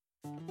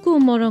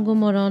God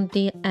morgon,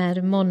 det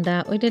är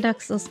måndag och det är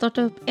dags att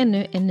starta upp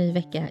ännu en ny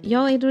vecka.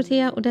 Jag är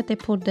Dorothea och detta är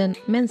podden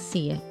Men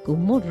se god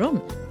morgon.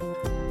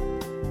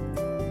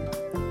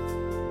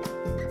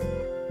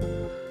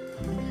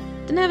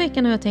 Den här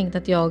veckan har jag tänkt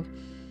att jag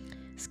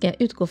ska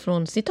utgå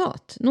från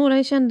citat. Några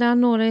är kända,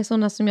 några är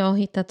sådana som jag har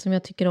hittat som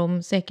jag tycker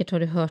om. Säkert har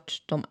du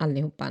hört dem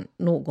allihopa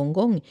någon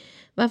gång.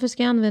 Varför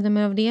ska jag använda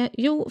mig av det?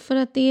 Jo, för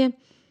att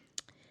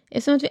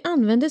eftersom att vi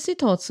använder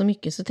citat så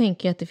mycket så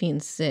tänker jag att det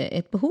finns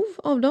ett behov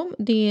av dem.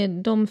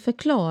 De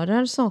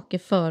förklarar saker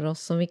för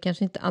oss som vi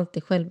kanske inte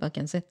alltid själva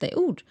kan sätta i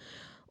ord.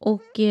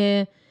 Och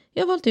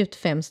jag har valt ut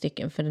 5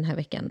 stycken för den här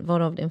veckan,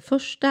 varav den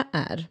första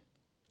är: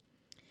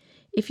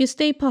 If you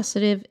stay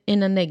positive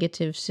in a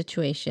negative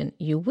situation,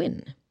 you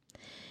win.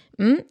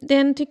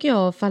 Den tycker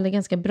jag faller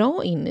ganska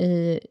bra in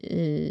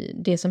i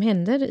det som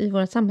händer i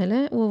vårt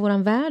samhälle och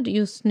vår värld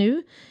just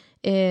nu.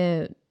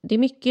 Det är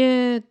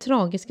mycket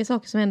tragiska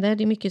saker som händer,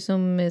 det är mycket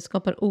som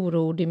skapar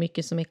oro, det är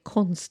mycket som är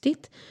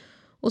konstigt.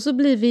 Och så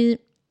blir vi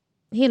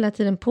hela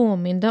tiden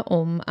påminda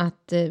om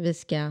att vi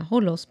ska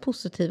hålla oss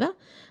positiva,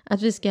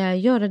 att vi ska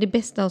göra det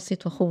bästa av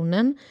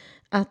situationen,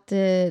 att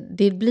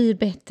det blir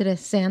bättre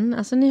sen.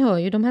 Alltså ni hör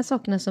ju de här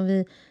sakerna som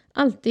vi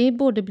alltid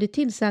både blir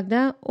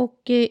tillsagda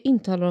och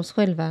intalar oss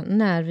själva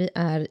när vi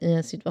är i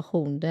en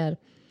situation där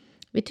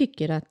vi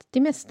tycker att det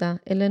mesta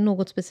eller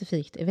något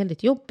specifikt är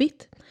väldigt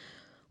jobbigt.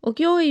 Och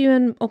jag är ju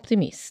en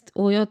optimist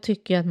och jag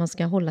tycker att man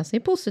ska hålla sig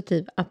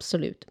positiv,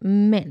 absolut.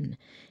 Men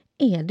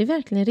är det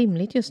verkligen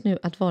rimligt just nu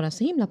att vara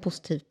så himla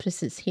positiv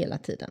precis hela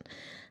tiden?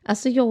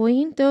 Alltså jag är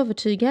inte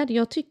övertygad.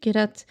 Jag tycker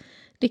att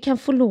det kan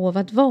få lov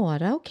att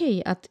vara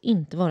okej att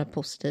inte vara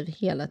positiv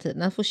hela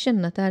tiden. Att få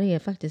känna att det här är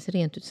faktiskt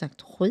rent ut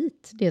sagt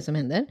skit, det som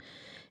händer.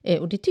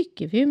 Och det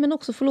tycker vi ju, men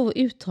också få lov att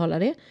uttala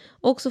det.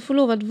 Och också få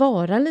lov att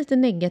vara lite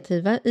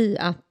negativa i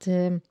att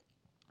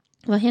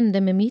vad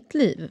hände med mitt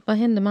liv? Vad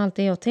hände med allt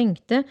det jag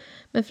tänkte?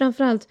 Men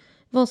framförallt,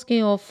 vad ska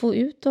jag få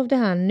ut av det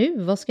här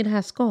nu? Vad ska det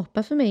här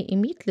skapa för mig i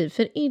mitt liv?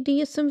 För är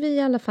det som vi i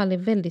alla fall är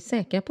väldigt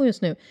säkra på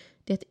just nu,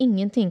 det är att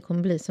ingenting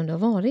kommer bli som det har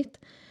varit.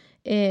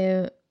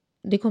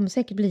 Det kommer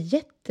säkert bli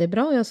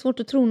jättebra. Jag har svårt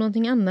att tro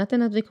någonting annat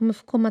än att vi kommer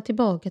få komma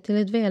tillbaka till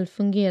ett väl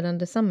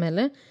fungerande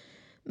samhälle.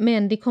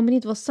 Men det kommer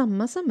inte vara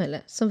samma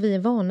samhälle som vi är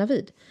vana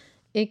vid.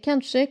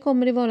 Kanske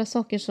kommer det vara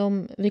saker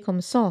som vi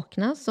kommer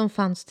sakna, som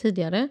fanns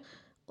tidigare.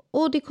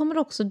 Och det kommer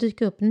också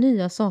dyka upp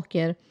nya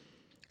saker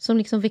som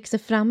liksom växer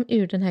fram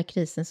ur den här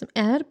krisen som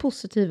är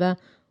positiva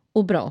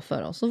och bra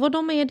för oss. Och vad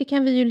de är, det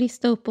kan vi ju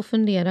lista upp och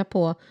fundera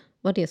på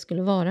vad det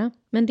skulle vara.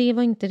 Men det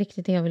var inte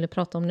riktigt det jag ville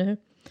prata om nu.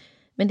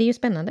 Men det är ju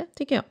spännande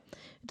tycker jag.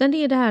 Utan det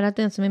är det här att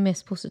den som är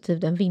mest positiv,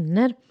 den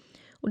vinner.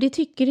 Och det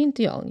tycker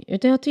inte jag.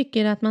 Utan jag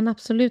tycker att man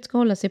absolut ska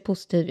hålla sig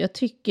positiv. Jag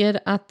tycker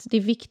att det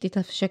är viktigt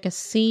att försöka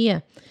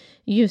se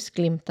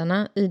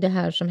ljusglimtarna i det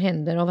här som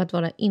händer, av att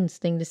vara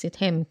instängd i sitt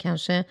hem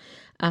kanske,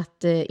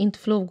 att inte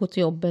få lov att gå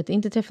till jobbet,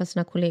 inte träffa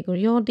sina kollegor.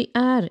 Ja, det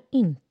är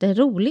inte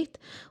roligt.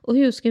 Och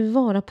hur ska vi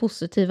vara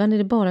positiva när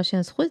det bara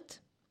känns skit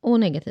och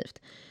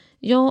negativt?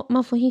 Ja,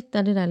 man får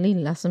hitta det där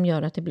lilla som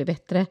gör att det blir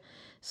bättre,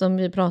 som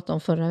vi pratade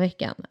om förra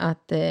veckan,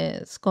 att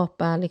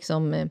skapa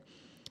liksom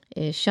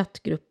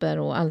chattgrupper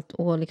och allt,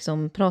 och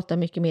liksom prata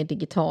mycket mer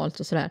digitalt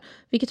och sådär,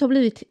 vilket har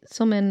blivit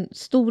som en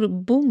stor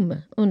boom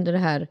under det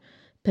här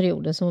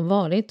perioden som har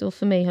varit. Och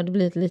för mig har det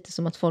blivit lite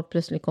som att folk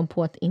plötsligt kom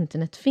på att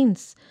internet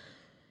finns.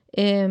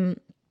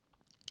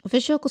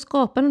 Försök att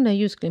skapa de där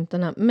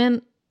ljusglimtarna,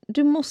 men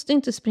du måste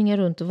inte springa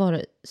runt och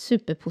vara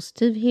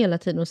superpositiv hela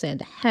tiden och säga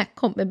det här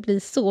kommer bli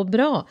så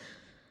bra.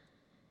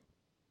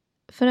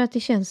 För att det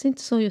känns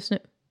inte så just nu.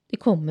 Det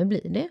kommer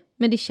bli det,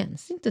 men det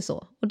känns inte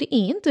så. Och det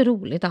är inte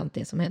roligt allt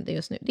det som händer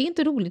just nu. Det är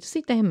inte roligt att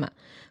sitta hemma.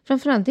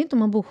 Framförallt inte om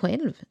man bor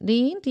själv. Det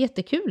är inte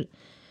jättekul.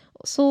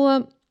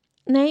 Så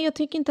nej, jag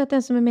tycker inte att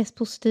den som är mest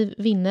positiv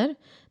vinner.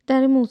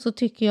 Däremot så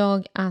tycker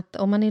jag att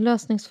om man är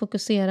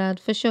lösningsfokuserad,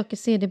 försöker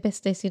se det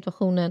bästa i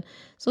situationen,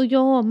 så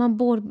ja, man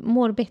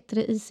mår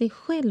bättre i sig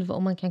själv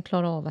om man kan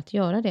klara av att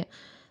göra det.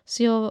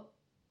 Så jag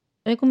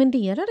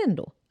rekommenderar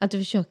ändå att du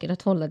försöker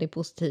att hålla dig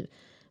positiv.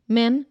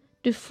 Men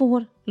du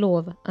får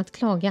lov att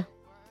klaga.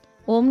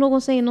 Och om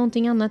någon säger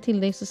någonting annat till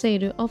dig så säger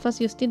du, ja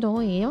fast just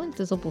idag är jag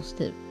inte så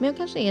positiv. Men jag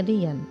kanske är det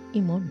igen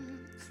imorgon.